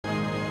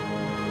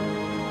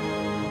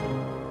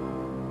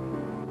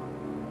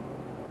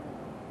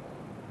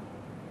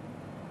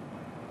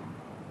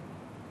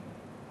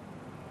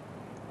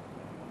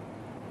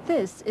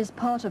This is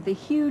part of the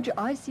huge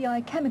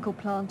ICI chemical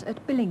plant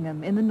at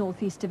Billingham in the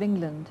northeast of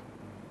England.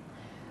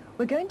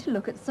 We're going to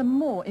look at some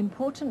more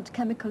important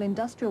chemical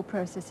industrial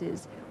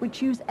processes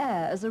which use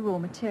air as a raw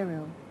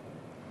material.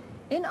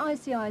 In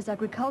ICI's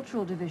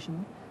agricultural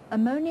division,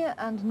 ammonia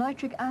and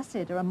nitric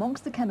acid are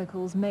amongst the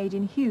chemicals made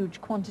in huge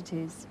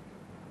quantities.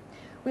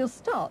 We'll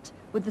start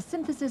with the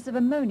synthesis of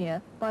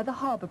ammonia by the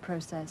Harbour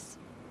process.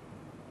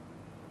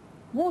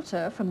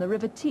 Water from the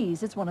River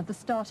Tees is one of the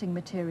starting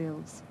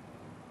materials.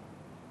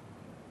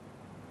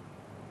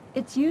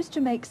 It's used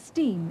to make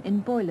steam in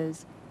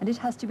boilers, and it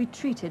has to be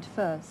treated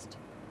first.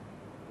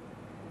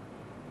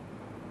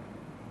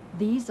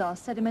 These are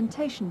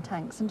sedimentation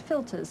tanks and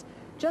filters,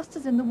 just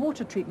as in the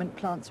water treatment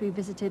plants we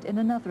visited in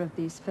another of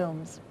these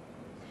films.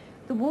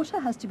 The water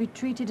has to be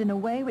treated in a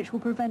way which will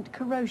prevent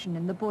corrosion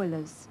in the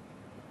boilers.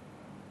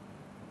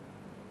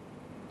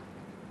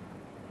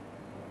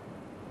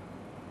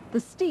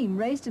 The steam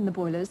raised in the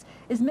boilers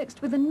is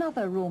mixed with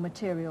another raw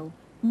material,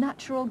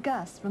 natural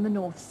gas from the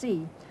North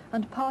Sea,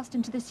 and passed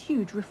into this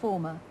huge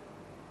reformer.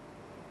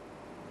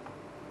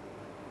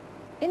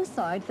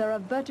 Inside there are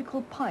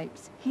vertical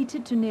pipes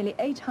heated to nearly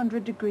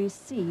 800 degrees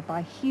C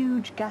by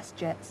huge gas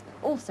jets,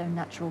 also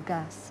natural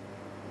gas.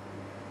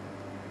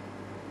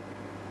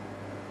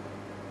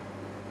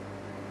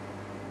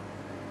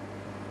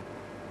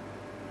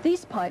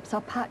 These pipes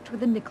are packed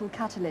with a nickel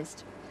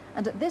catalyst,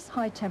 and at this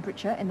high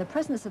temperature, in the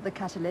presence of the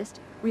catalyst,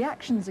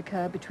 reactions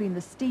occur between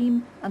the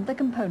steam and the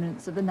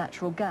components of the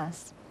natural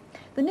gas.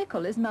 The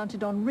nickel is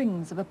mounted on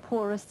rings of a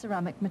porous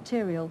ceramic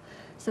material,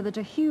 so that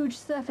a huge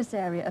surface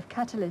area of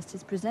catalyst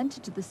is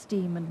presented to the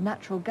steam and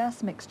natural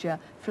gas mixture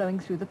flowing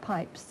through the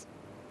pipes.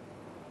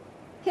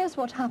 Here's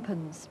what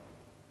happens.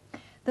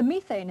 The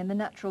methane in the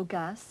natural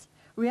gas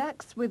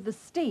reacts with the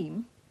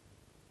steam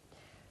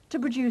to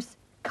produce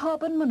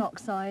carbon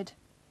monoxide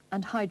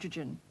and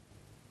hydrogen.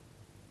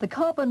 The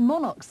carbon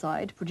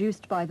monoxide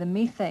produced by the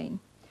methane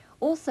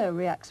also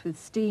reacts with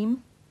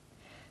steam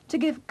to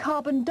give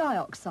carbon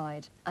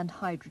dioxide and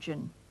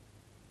hydrogen.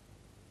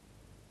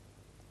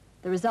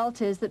 The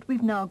result is that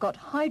we've now got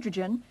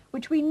hydrogen,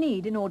 which we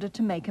need in order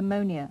to make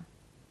ammonia.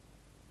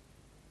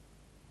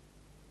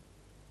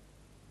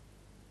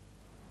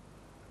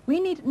 We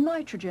need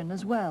nitrogen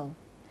as well.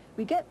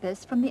 We get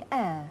this from the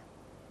air.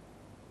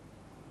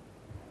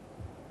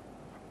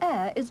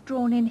 Air is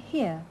drawn in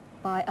here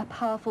by a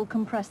powerful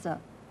compressor.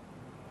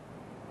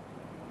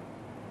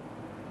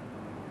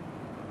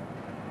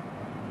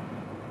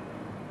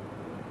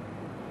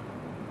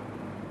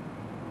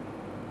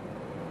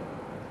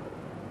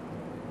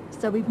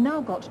 So we've now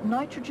got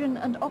nitrogen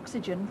and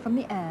oxygen from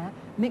the air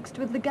mixed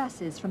with the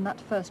gases from that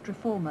first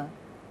reformer.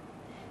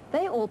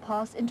 They all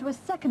pass into a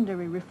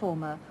secondary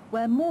reformer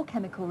where more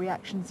chemical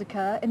reactions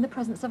occur in the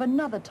presence of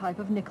another type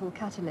of nickel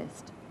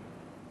catalyst.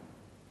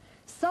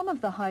 Some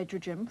of the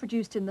hydrogen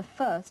produced in the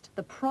first,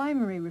 the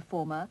primary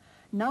reformer,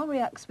 now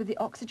reacts with the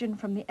oxygen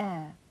from the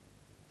air.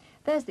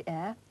 There's the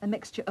air, a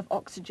mixture of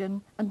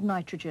oxygen and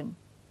nitrogen.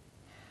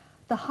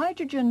 The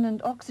hydrogen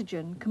and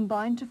oxygen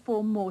combine to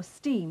form more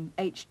steam,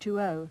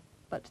 H2O,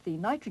 but the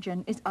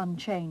nitrogen is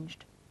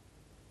unchanged.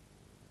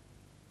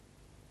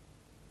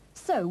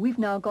 So we've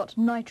now got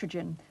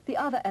nitrogen, the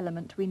other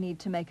element we need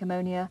to make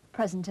ammonia,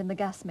 present in the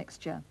gas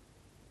mixture.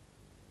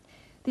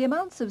 The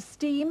amounts of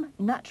steam,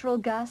 natural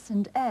gas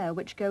and air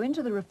which go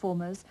into the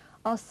reformers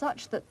are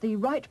such that the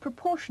right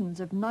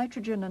proportions of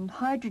nitrogen and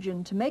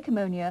hydrogen to make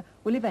ammonia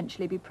will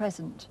eventually be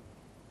present.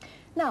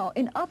 Now,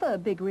 in other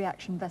big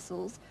reaction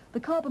vessels, the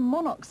carbon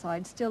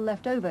monoxide still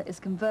left over is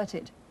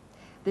converted.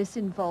 This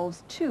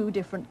involves two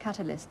different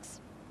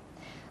catalysts.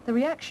 The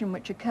reaction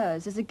which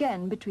occurs is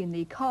again between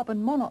the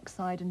carbon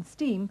monoxide and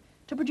steam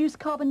to produce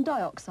carbon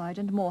dioxide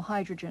and more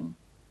hydrogen.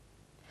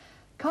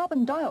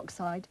 Carbon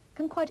dioxide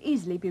can quite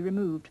easily be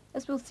removed,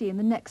 as we'll see in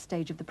the next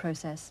stage of the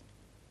process.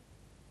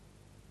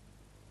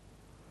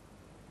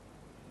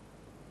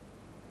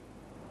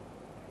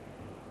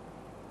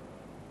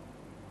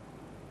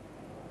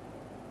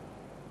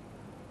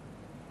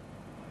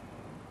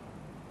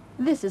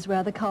 This is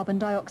where the carbon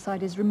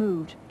dioxide is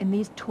removed, in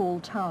these tall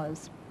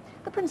towers.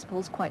 The principle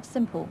is quite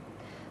simple.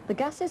 The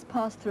gases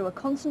pass through a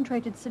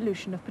concentrated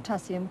solution of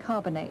potassium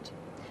carbonate.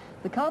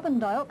 The carbon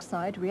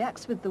dioxide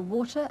reacts with the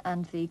water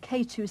and the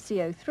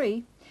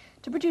K2CO3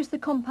 to produce the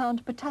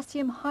compound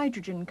potassium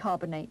hydrogen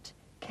carbonate,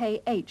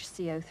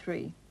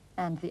 KHCO3,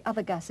 and the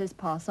other gases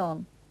pass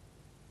on.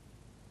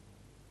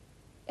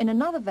 In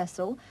another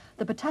vessel,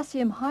 the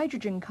potassium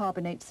hydrogen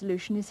carbonate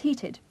solution is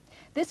heated.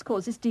 This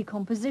causes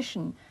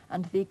decomposition,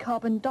 and the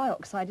carbon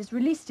dioxide is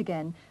released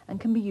again and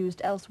can be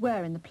used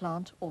elsewhere in the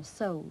plant or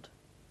sold.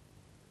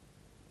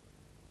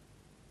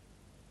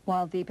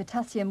 While the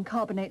potassium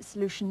carbonate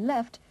solution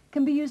left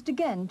can be used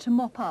again to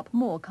mop up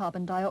more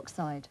carbon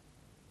dioxide.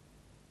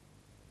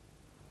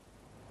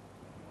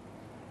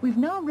 We've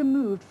now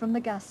removed from the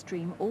gas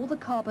stream all the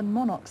carbon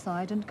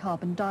monoxide and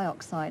carbon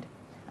dioxide,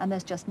 and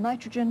there's just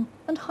nitrogen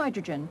and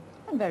hydrogen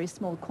and very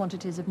small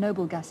quantities of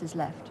noble gases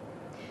left.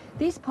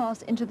 These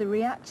pass into the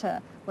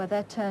reactor where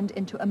they're turned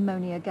into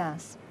ammonia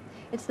gas.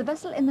 It's the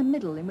vessel in the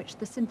middle in which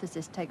the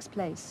synthesis takes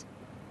place.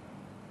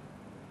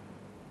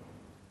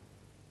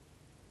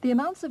 The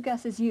amounts of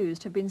gases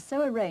used have been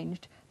so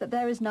arranged that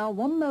there is now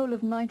 1 mole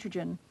of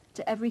nitrogen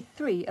to every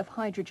 3 of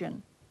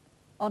hydrogen.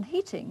 On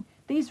heating,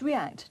 these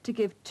react to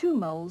give 2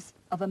 moles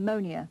of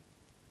ammonia,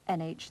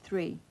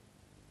 NH3.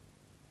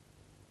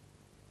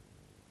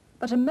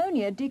 But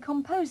ammonia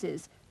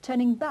decomposes,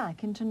 turning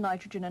back into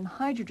nitrogen and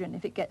hydrogen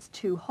if it gets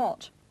too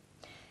hot.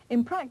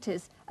 In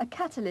practice, a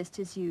catalyst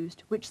is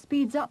used which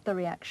speeds up the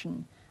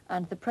reaction,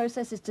 and the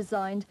process is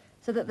designed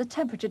so that the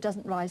temperature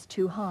doesn't rise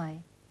too high.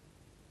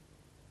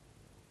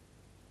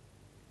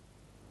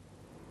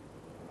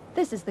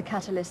 This is the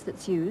catalyst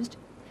that's used.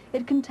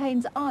 It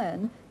contains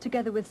iron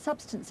together with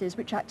substances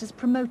which act as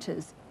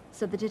promoters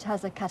so that it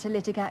has a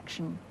catalytic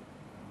action.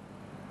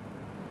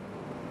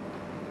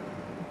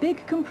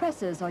 Big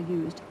compressors are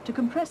used to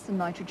compress the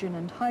nitrogen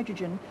and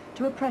hydrogen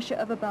to a pressure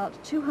of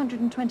about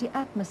 220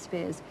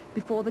 atmospheres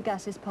before the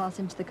gases pass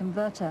into the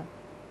converter.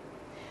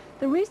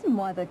 The reason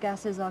why the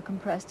gases are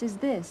compressed is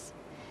this.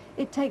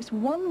 It takes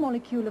 1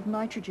 molecule of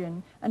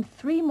nitrogen and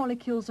 3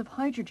 molecules of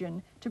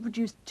hydrogen to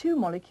produce 2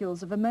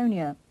 molecules of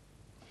ammonia.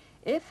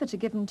 If at a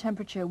given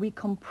temperature we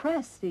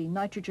compress the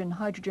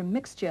nitrogen-hydrogen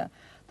mixture,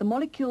 the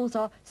molecules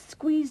are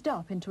squeezed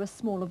up into a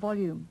smaller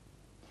volume.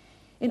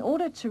 In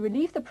order to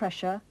relieve the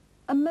pressure,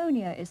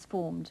 ammonia is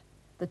formed,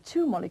 the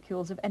 2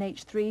 molecules of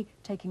NH3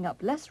 taking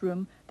up less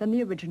room than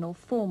the original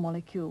 4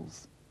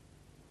 molecules.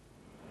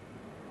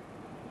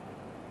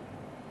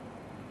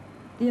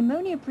 The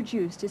ammonia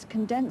produced is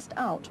condensed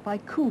out by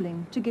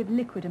cooling to give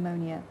liquid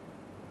ammonia.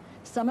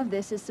 Some of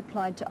this is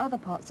supplied to other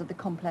parts of the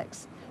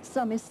complex,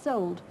 some is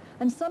sold,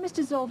 and some is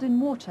dissolved in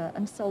water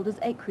and sold as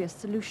aqueous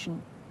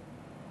solution.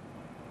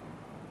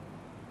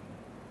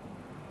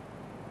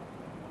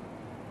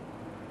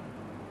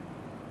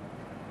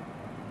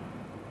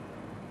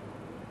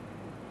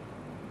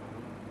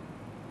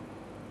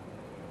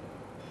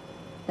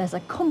 There's a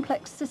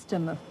complex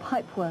system of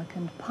pipework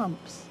and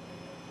pumps.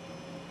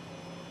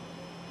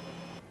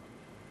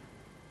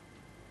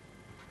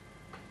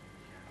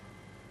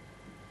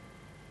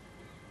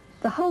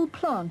 The whole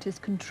plant is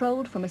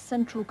controlled from a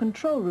central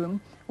control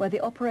room where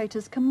the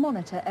operators can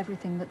monitor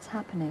everything that's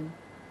happening.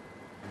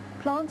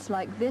 Plants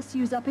like this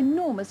use up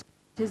enormous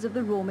quantities of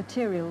the raw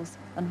materials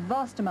and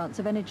vast amounts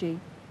of energy.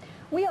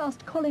 We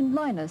asked Colin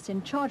Linus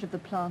in charge of the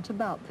plant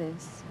about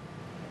this.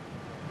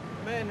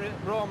 The main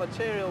raw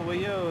material we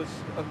use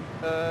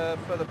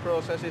for the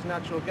process is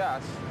natural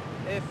gas.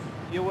 If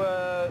you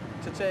were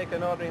to take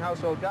an ordinary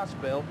household gas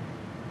bill,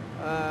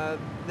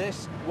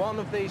 one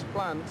of these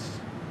plants,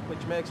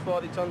 which makes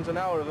 40 tonnes an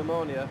hour of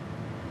ammonia,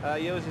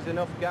 uses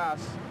enough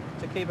gas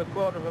to keep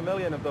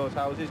 250,000 of those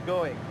houses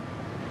going.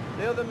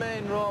 The other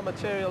main raw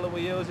material that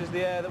we use is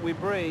the air that we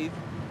breathe.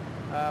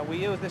 We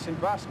use this in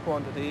vast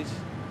quantities.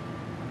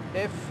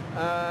 If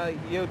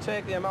you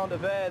take the amount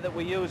of air that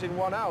we use in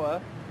 1 hour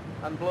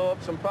and blow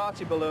up some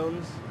party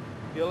balloons,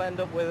 you'll end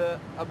up with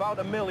about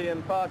 1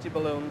 million party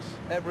balloons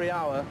every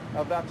hour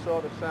of that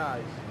sort of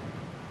size.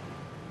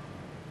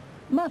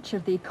 Much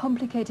of the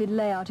complicated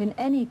layout in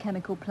any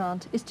chemical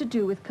plant is to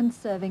do with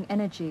conserving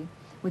energy,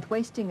 with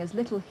wasting as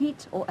little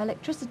heat or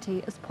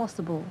electricity as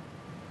possible.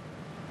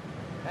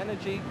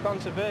 Energy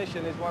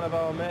conservation is one of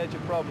our major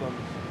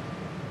problems.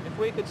 If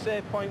we could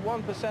save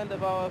 0.1%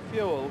 of our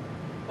fuel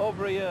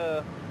over a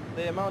year,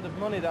 the amount of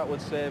money that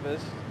would save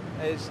us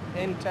is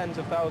in tens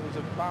of thousands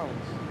of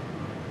pounds.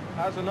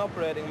 As an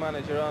operating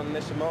manager on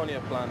this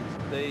ammonia plant,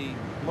 the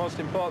most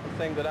important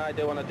thing that I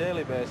do on a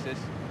daily basis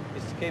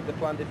is to keep the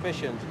plant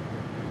efficient.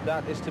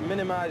 That is to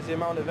minimise the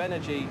amount of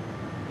energy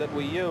that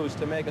we use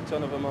to make a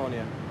tonne of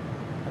ammonia.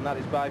 And that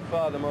is by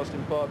far the most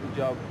important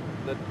job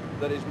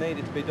that is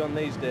needed to be done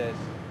these days.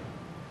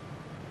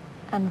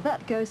 And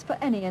that goes for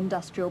any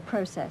industrial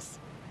process.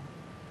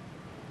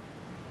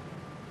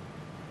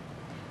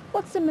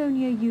 What's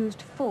ammonia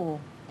used for?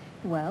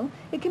 Well,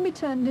 it can be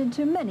turned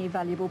into many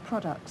valuable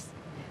products.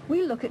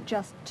 We look at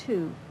just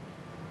 2.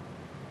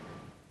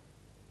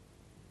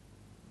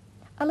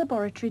 A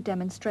laboratory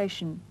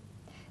demonstration.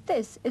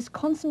 This is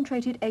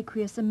concentrated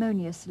aqueous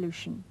ammonia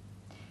solution.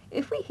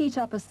 If we heat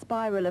up a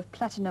spiral of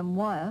platinum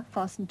wire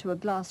fastened to a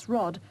glass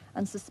rod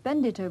and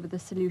suspend it over the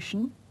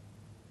solution,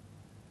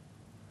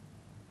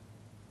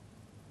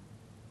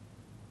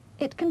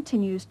 it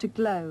continues to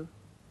glow.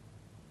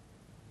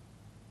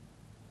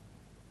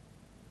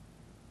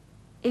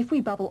 If we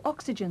bubble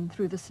oxygen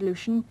through the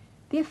solution,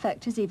 the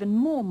effect is even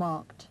more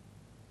marked.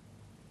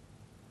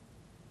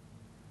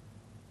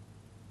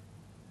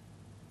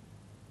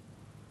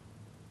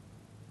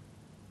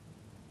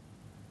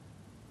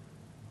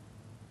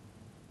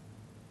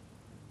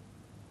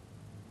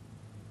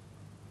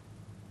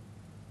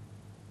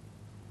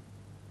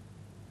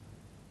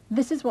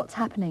 This is what's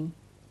happening.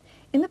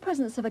 In the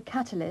presence of a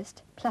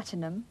catalyst,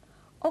 platinum,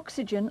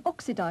 oxygen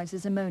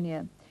oxidizes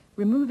ammonia,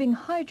 removing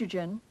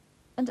hydrogen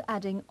and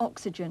adding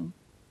oxygen.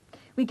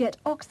 We get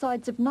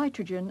oxides of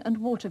nitrogen and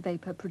water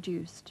vapor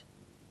produced.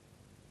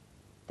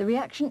 The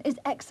reaction is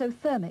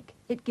exothermic.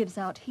 It gives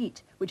out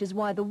heat, which is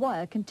why the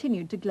wire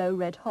continued to glow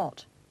red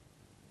hot.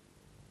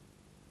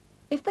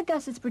 If the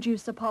gases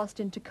produced are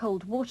passed into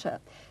cold water,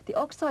 the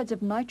oxides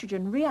of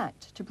nitrogen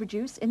react to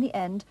produce, in the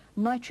end,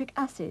 nitric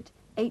acid,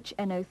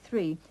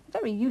 HNO3, a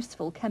very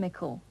useful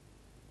chemical.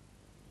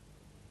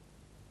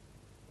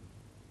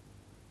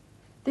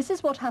 This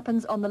is what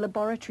happens on the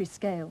laboratory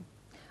scale.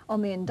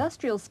 On the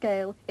industrial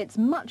scale, it's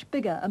much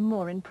bigger and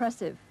more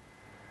impressive.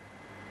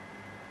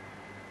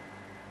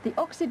 The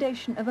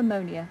oxidation of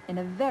ammonia in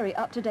a very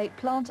up-to-date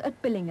plant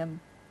at Billingham.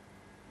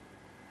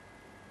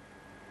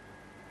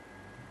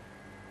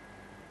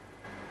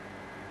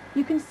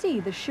 You can see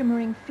the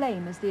shimmering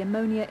flame as the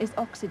ammonia is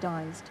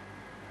oxidized.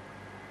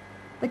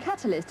 The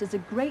catalyst is a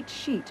great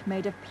sheet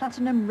made of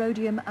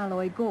platinum-rhodium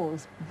alloy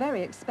gauze,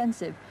 very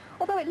expensive,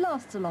 although it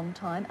lasts a long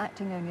time,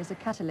 acting only as a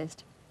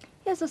catalyst.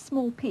 Here's a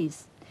small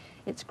piece.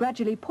 It's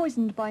gradually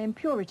poisoned by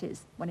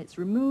impurities when it's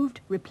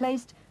removed,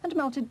 replaced, and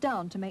melted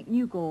down to make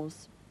new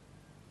gauze.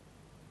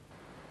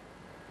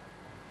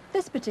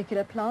 This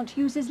particular plant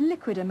uses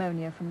liquid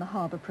ammonia from the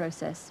harbour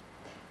process.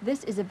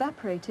 This is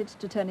evaporated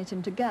to turn it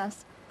into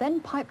gas, then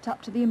piped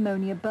up to the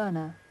ammonia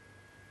burner.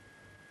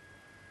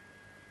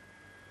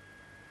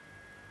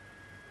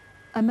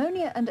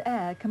 Ammonia and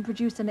air can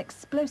produce an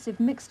explosive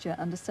mixture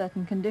under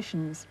certain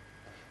conditions.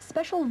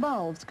 Special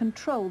valves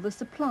control the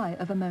supply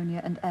of ammonia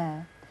and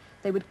air.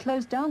 They would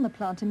close down the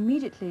plant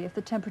immediately if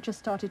the temperature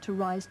started to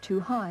rise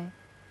too high.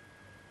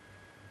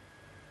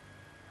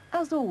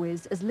 As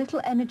always, as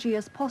little energy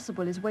as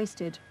possible is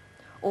wasted.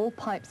 All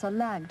pipes are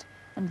lagged,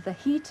 and the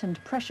heat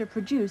and pressure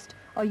produced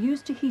are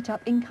used to heat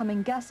up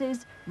incoming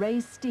gases,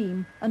 raise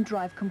steam, and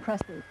drive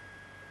compressors.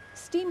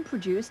 Steam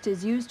produced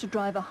is used to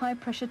drive a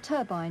high-pressure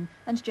turbine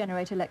and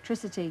generate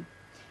electricity.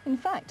 In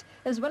fact,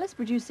 as well as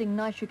producing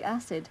nitric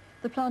acid,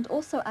 the plant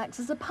also acts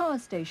as a power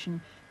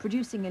station,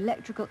 producing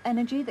electrical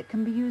energy that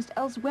can be used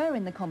elsewhere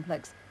in the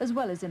complex, as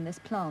well as in this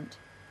plant.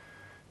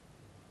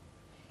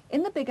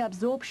 In the big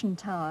absorption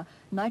tower,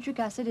 nitric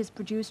acid is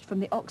produced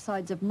from the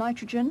oxides of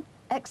nitrogen,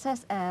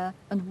 excess air,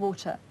 and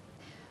water.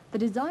 The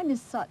design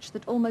is such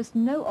that almost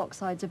no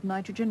oxides of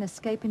nitrogen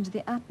escape into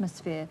the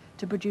atmosphere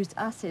to produce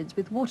acids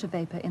with water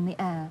vapor in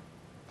the air.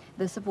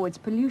 This avoids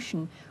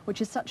pollution, which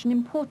is such an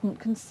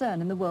important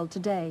concern in the world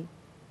today.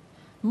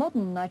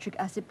 Modern nitric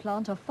acid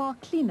plants are far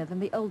cleaner than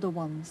the older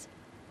ones.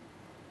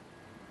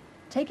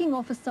 Taking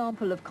off a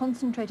sample of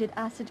concentrated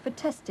acid for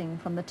testing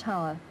from the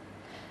tower.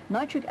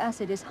 Nitric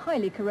acid is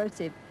highly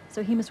corrosive,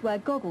 so he must wear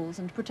goggles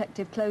and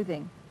protective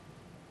clothing.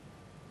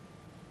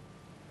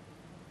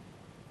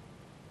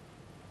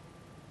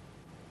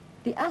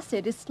 The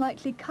acid is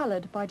slightly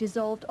coloured by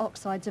dissolved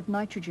oxides of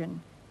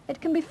nitrogen.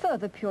 It can be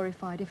further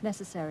purified if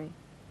necessary.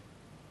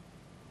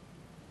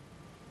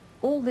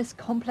 All this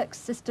complex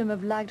system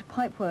of lagged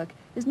pipework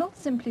is not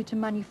simply to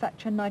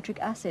manufacture nitric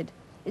acid,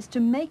 it's to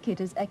make it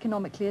as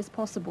economically as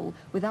possible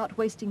without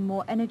wasting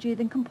more energy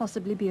than can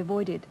possibly be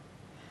avoided.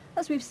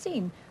 As we've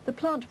seen, the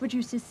plant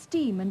produces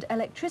steam and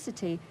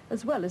electricity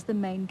as well as the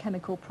main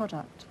chemical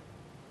product.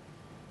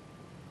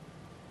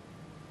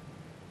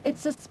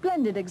 It's a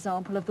splendid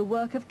example of the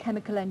work of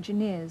chemical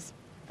engineers,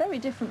 very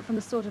different from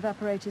the sort of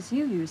apparatus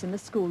you use in the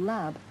school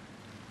lab.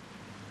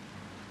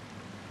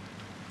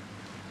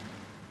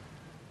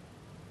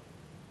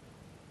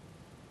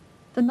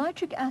 The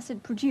nitric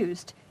acid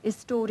produced is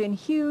stored in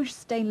huge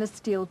stainless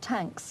steel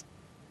tanks.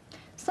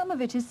 Some of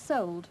it is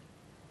sold.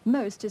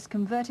 Most is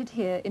converted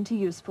here into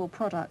useful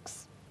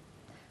products.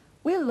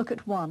 We'll look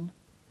at one.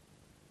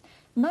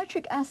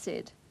 Nitric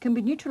acid can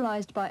be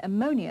neutralized by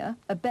ammonia,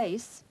 a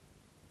base,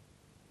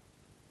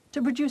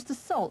 to produce the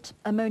salt,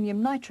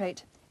 ammonium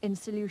nitrate, in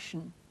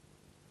solution.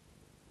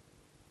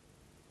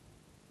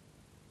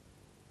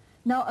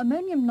 Now,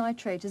 ammonium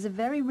nitrate is a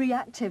very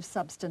reactive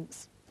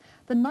substance.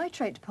 The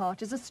nitrate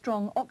part is a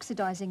strong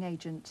oxidizing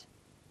agent.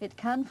 It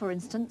can, for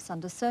instance,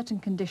 under certain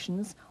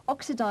conditions,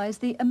 oxidize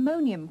the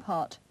ammonium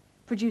part,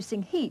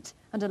 producing heat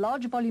and a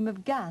large volume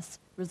of gas,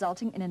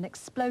 resulting in an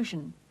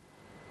explosion.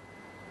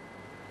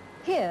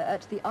 Here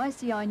at the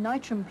ICI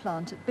Nitrum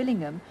plant at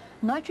Billingham,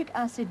 nitric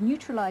acid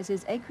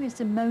neutralizes aqueous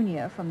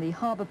ammonia from the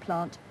harbour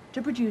plant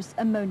to produce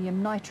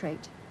ammonium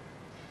nitrate.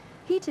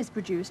 Heat is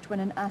produced when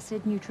an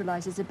acid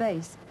neutralizes a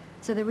base,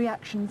 so the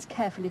reaction's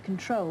carefully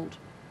controlled.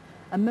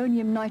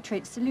 Ammonium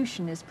nitrate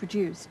solution is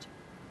produced.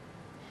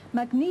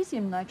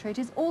 Magnesium nitrate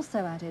is also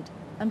added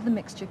and the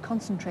mixture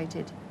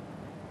concentrated.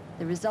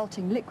 The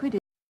resulting liquid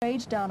is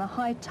sprayed down a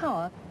high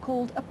tower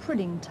called a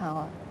prilling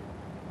tower.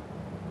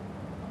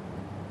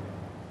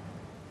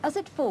 As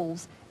it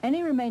falls,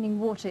 any remaining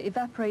water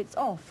evaporates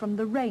off from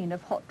the rain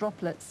of hot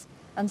droplets,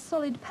 and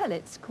solid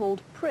pellets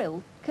called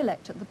prill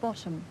collect at the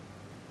bottom.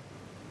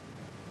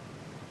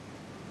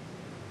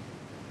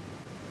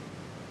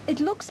 It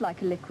looks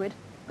like a liquid,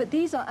 but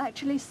these are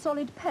actually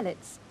solid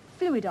pellets,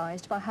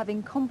 fluidized by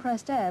having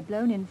compressed air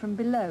blown in from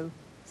below,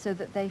 so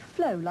that they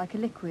flow like a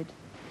liquid.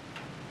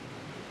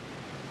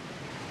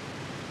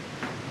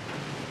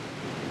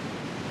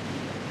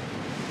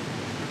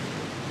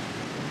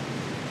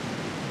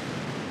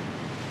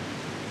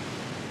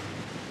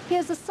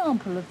 Here's a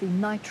sample of the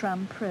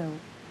nitram prill.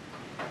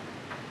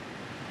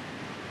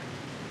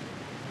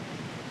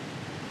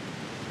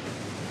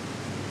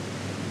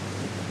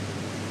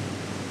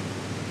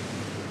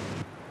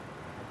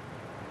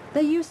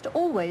 They're used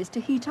always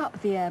to heat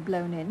up the air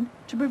blown in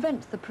to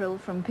prevent the prill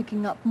from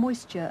picking up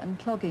moisture and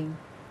clogging.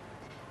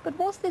 But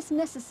was this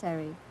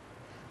necessary?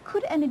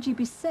 Could energy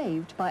be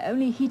saved by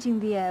only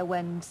heating the air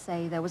when,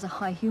 say, there was a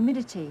high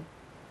humidity?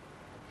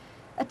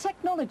 A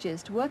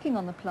technologist working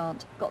on the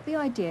plant got the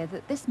idea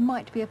that this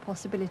might be a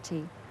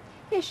possibility.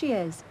 Here she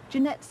is,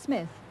 Jeanette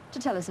Smith, to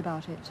tell us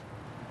about it.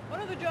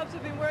 One of the jobs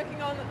we've been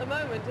working on at the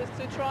moment is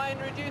to try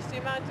and reduce the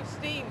amount of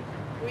steam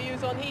we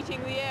use on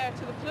heating the air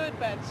to the fluid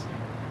beds.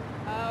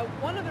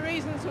 One of the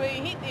reasons we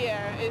heat the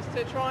air is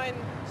to try and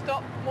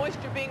stop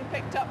moisture being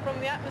picked up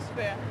from the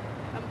atmosphere,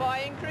 and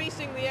by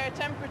increasing the air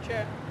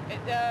temperature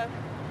it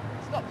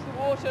stops the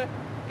water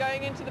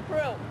going into the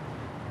prill.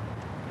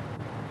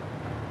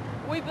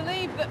 We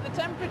believe that the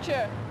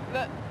temperature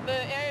that the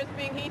air is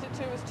being heated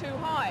to is too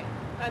high,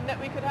 and that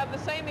we could have the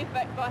same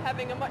effect by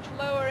having a much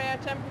lower air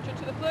temperature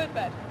to the fluid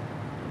bed.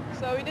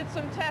 So we did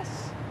some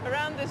tests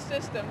around this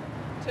system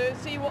to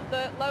see what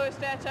the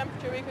lowest air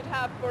temperature we could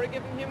have for a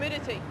given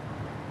humidity.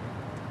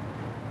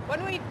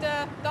 When we'd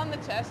done the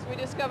test, we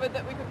discovered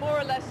that we could more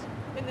or less,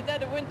 in the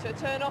dead of winter,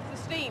 turn off the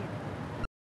steam.